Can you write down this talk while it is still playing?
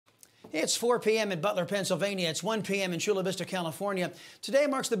It's 4 p.m. in Butler, Pennsylvania. It's 1 p.m. in Chula Vista, California. Today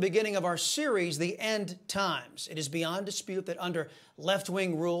marks the beginning of our series, The End Times. It is beyond dispute that under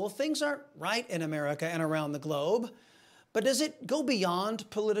left-wing rule, things aren't right in America and around the globe. But does it go beyond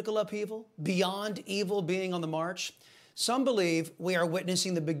political upheaval, beyond evil being on the march? Some believe we are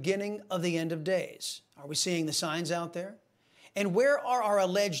witnessing the beginning of the end of days. Are we seeing the signs out there? And where are our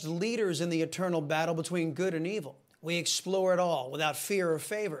alleged leaders in the eternal battle between good and evil? We explore it all without fear or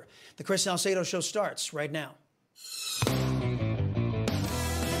favor. The Chris Salcedo Show starts right now.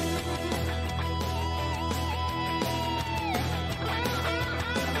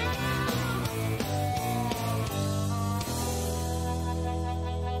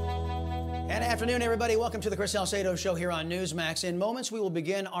 Good afternoon, everybody. Welcome to the Chris Salcedo Show here on Newsmax. In moments, we will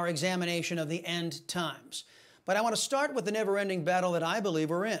begin our examination of the end times. But I want to start with the never-ending battle that I believe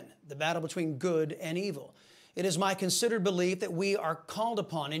we're in, the battle between good and evil. It is my considered belief that we are called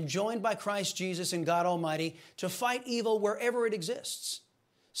upon and joined by Christ Jesus and God Almighty to fight evil wherever it exists.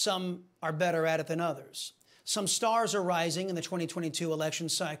 Some are better at it than others. Some stars are rising in the 2022 election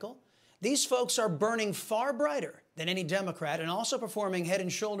cycle. These folks are burning far brighter than any Democrat and also performing head and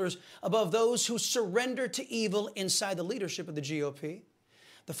shoulders above those who surrender to evil inside the leadership of the GOP.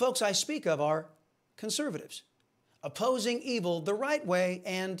 The folks I speak of are conservatives, opposing evil the right way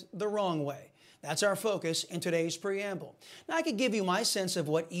and the wrong way. That's our focus in today's preamble. Now, I could give you my sense of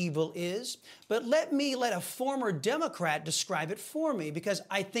what evil is, but let a former Democrat describe it for me because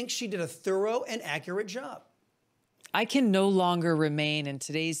I think she did a thorough and accurate job. I can no longer remain in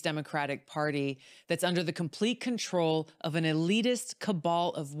today's Democratic Party that's under the complete control of an elitist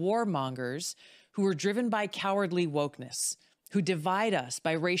cabal of warmongers who are driven by cowardly wokeness, who divide us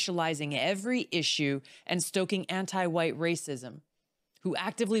by racializing every issue and stoking anti-white racism, who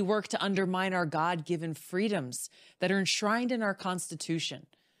actively work to undermine our God-given freedoms that are enshrined in our Constitution,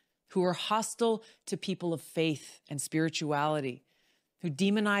 who are hostile to people of faith and spirituality, who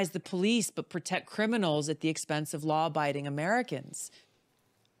demonize the police but protect criminals at the expense of law-abiding Americans.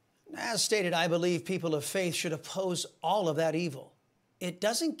 As stated, I believe people of faith should oppose all of that evil. It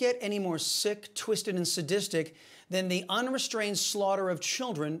doesn't get any more sick, twisted, and sadistic than the unrestrained slaughter of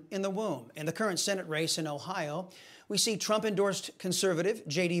children in the womb. In the current Senate race in Ohio, we see Trump-endorsed conservative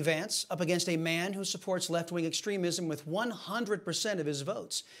J.D. Vance up against a man who supports left-wing extremism with 100% of his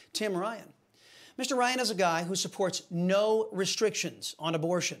votes, Tim Ryan. Mr. Ryan is a guy who supports no restrictions on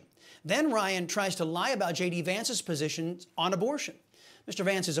abortion. Then Ryan tries to lie about J.D. Vance's position on abortion. Mr.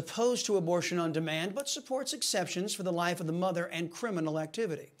 Vance is opposed to abortion on demand, but supports exceptions for the life of the mother and criminal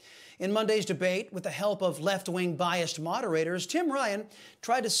activity. In Monday's debate, with the help of left-wing biased moderators, Tim Ryan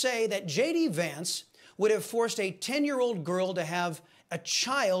tried to say that J.D. Vance would have forced a 10-year-old girl to have a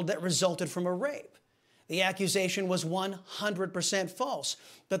child that resulted from a rape. The accusation was 100% false.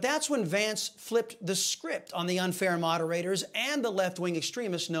 But that's when Vance flipped the script on the unfair moderators and the left-wing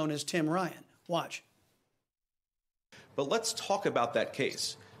extremist known as Tim Ryan. Watch. But let's talk about that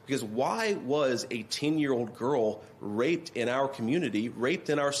case. Because why was a 10-year-old girl raped in our community, raped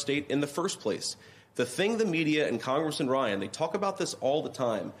in our state in the first place? The thing the media and Congressman Ryan, they talk about this all the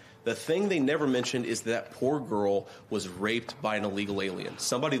time. The thing they never mentioned is that poor girl was raped by an illegal alien,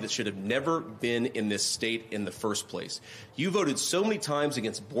 somebody that should have never been in this state in the first place. You voted so many times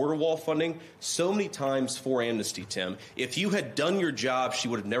against border wall funding, so many times for amnesty, Tim. If you had done your job, she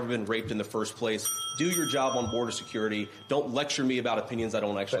would have never been raped in the first place. Do your job on border security. Don't lecture me about opinions I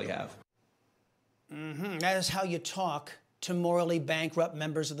don't actually have. That is how you talk to morally bankrupt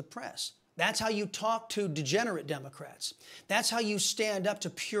members of the press. That's how you talk to degenerate Democrats. That's how you stand up to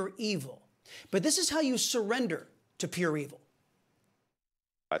pure evil. But this is how you surrender to pure evil.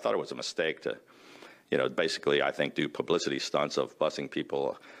 I thought it was a mistake to, basically, I think, do publicity stunts of busing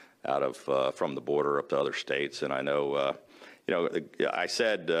people out of from the border up to other states. And I know, I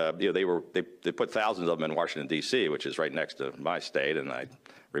said, they put thousands of them in Washington, D.C., which is right next to my state. And I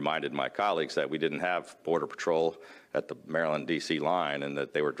reminded my colleagues that we didn't have Border Patrol at the Maryland, D.C. line, and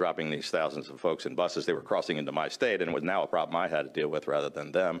that they were dropping these thousands of folks in buses. They were crossing into my state, and it was now a problem I had to deal with rather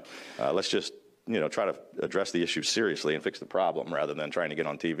than them. Let's just, try to address the issue seriously and fix the problem rather than trying to get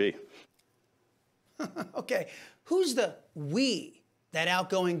on TV. Okay, who's the we that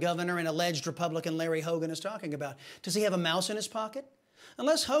outgoing governor and alleged Republican Larry Hogan is talking about? Does he have a mouse in his pocket?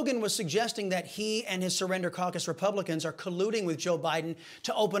 Unless Hogan was suggesting that he and his Surrender Caucus Republicans are colluding with Joe Biden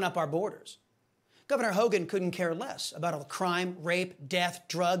to open up our borders. Governor Hogan couldn't care less about all the crime, rape, death,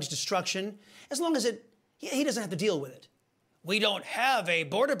 drugs, destruction, as long as he doesn't have to deal with it. We don't have a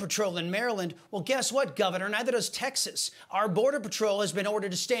border patrol in Maryland. Well, guess what, Governor? Neither does Texas. Our border patrol has been ordered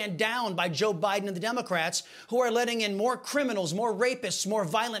to stand down by Joe Biden and the Democrats, who are letting in more criminals, more rapists, more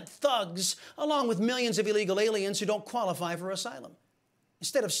violent thugs, along with millions of illegal aliens who don't qualify for asylum.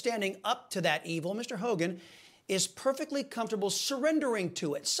 Instead of standing up to that evil, Mr. Hogan is perfectly comfortable surrendering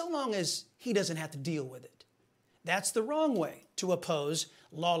to it, so long as he doesn't have to deal with it. That's the wrong way to oppose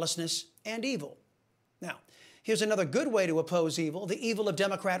lawlessness and evil. Now, here's another good way to oppose evil, the evil of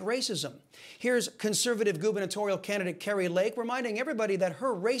Democrat racism. Here's conservative gubernatorial candidate Kari Lake reminding everybody that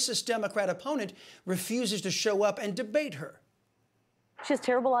her racist Democrat opponent refuses to show up and debate her. She has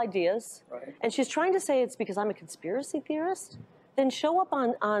terrible ideas, and she's trying to say it's because I'm a conspiracy theorist. Then show up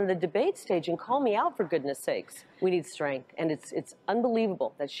on the debate stage and call me out, for goodness sakes. We need strength, and it's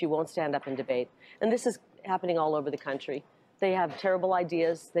unbelievable that she won't stand up and debate. And this is happening all over the country. They have terrible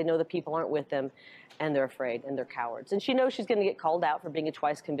ideas. They know the people aren't with them, and they're afraid, and they're cowards. And she knows she's going to get called out for being a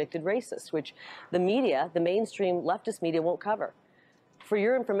twice convicted racist, which the media, the mainstream leftist media, won't cover. For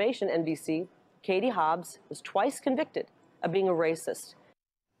your information, NBC, Katie Hobbs was twice convicted of being a racist.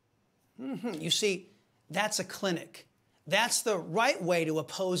 You see, that's a clinic. That's the right way to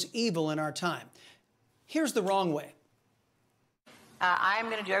oppose evil in our time. Here's the wrong way. I'm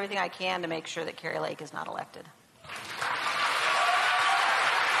going to do everything I can to make sure that Kari Lake is not elected.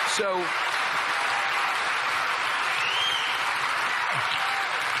 So,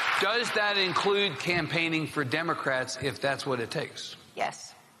 does that include campaigning for Democrats if that's what it takes?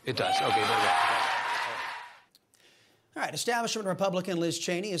 Yes. It does. Okay, there we go. All right, establishment Republican Liz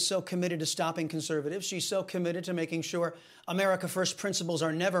Cheney is so committed to stopping conservatives. She's so committed to making sure America First principles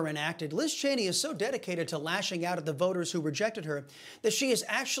are never enacted. Liz Cheney is so dedicated to lashing out at the voters who rejected her that she is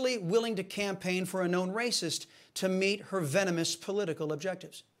actually willing to campaign for a known racist to meet her venomous political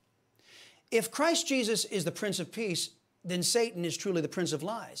objectives. If Christ Jesus is the Prince of Peace, then Satan is truly the Prince of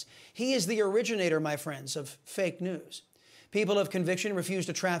Lies. He is the originator, my friends, of fake news. People of conviction refuse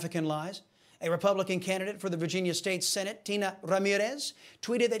to traffic in lies. A Republican candidate for the Virginia State Senate, Tina Ramirez,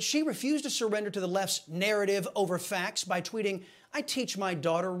 tweeted that she refused to surrender to the left's narrative over facts by tweeting, "I teach my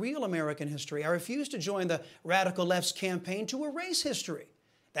daughter real American history. I refuse to join the radical left's campaign to erase history."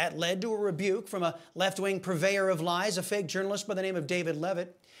 That led to a rebuke from a left-wing purveyor of lies, a fake journalist by the name of David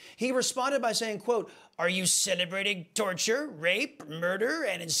Levitt. He responded by saying, quote, "Are you celebrating torture, rape, murder,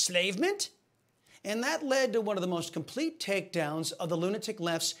 and enslavement?" And that led to one of the most complete takedowns of the lunatic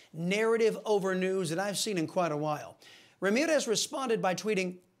left's narrative over news that I've seen in quite a while. Ramirez responded by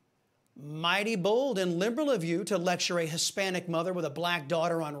tweeting, "Mighty bold and liberal of you to lecture a Hispanic mother with a black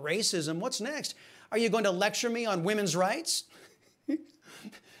daughter on racism. What's next? Are you going to lecture me on women's rights?"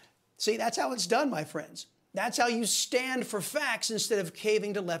 See, that's how it's done, my friends. That's how you stand for facts instead of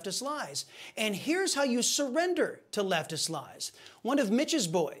caving to leftist lies. And here's how you surrender to leftist lies. One of Mitch's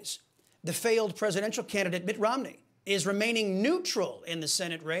boys, the failed presidential candidate Mitt Romney, is remaining neutral in the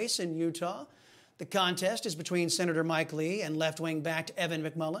Senate race in Utah. The contest is between Senator Mike Lee and left-wing-backed Evan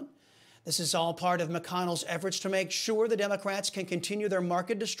McMullin. This is all part of McConnell's efforts to make sure the Democrats can continue their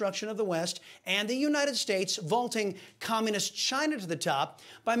market destruction of the West and the United States, vaulting communist China to the top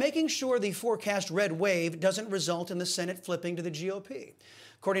by making sure the forecast red wave doesn't result in the Senate flipping to the GOP.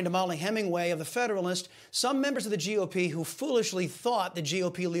 According to Molly Hemingway of The Federalist, some members of the GOP who foolishly thought the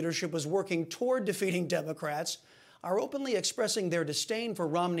GOP leadership was working toward defeating Democrats are openly expressing their disdain for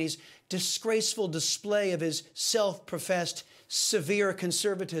Romney's disgraceful display of his self-professed severe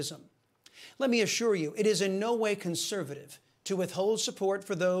conservatism. Let me assure you, it is in no way conservative to withhold support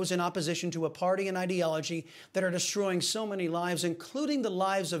for those in opposition to a party and ideology that are destroying so many lives, including the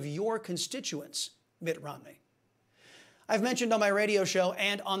lives of your constituents, Mitt Romney. I've mentioned on my radio show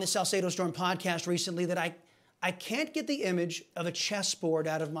and on the Salcedo Storm podcast recently that I can't get the image of a chessboard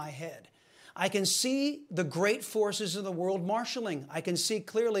out of my head. I can see the great forces of the world marshaling. I can see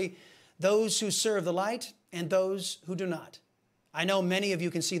clearly those who serve the light and those who do not. I know many of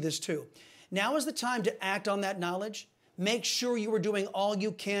you can see this too. Now is the time to act on that knowledge. Make sure you are doing all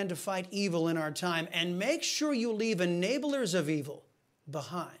you can to fight evil in our time, and make sure you leave enablers of evil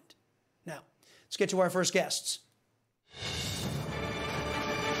behind. Now, let's get to our first guests.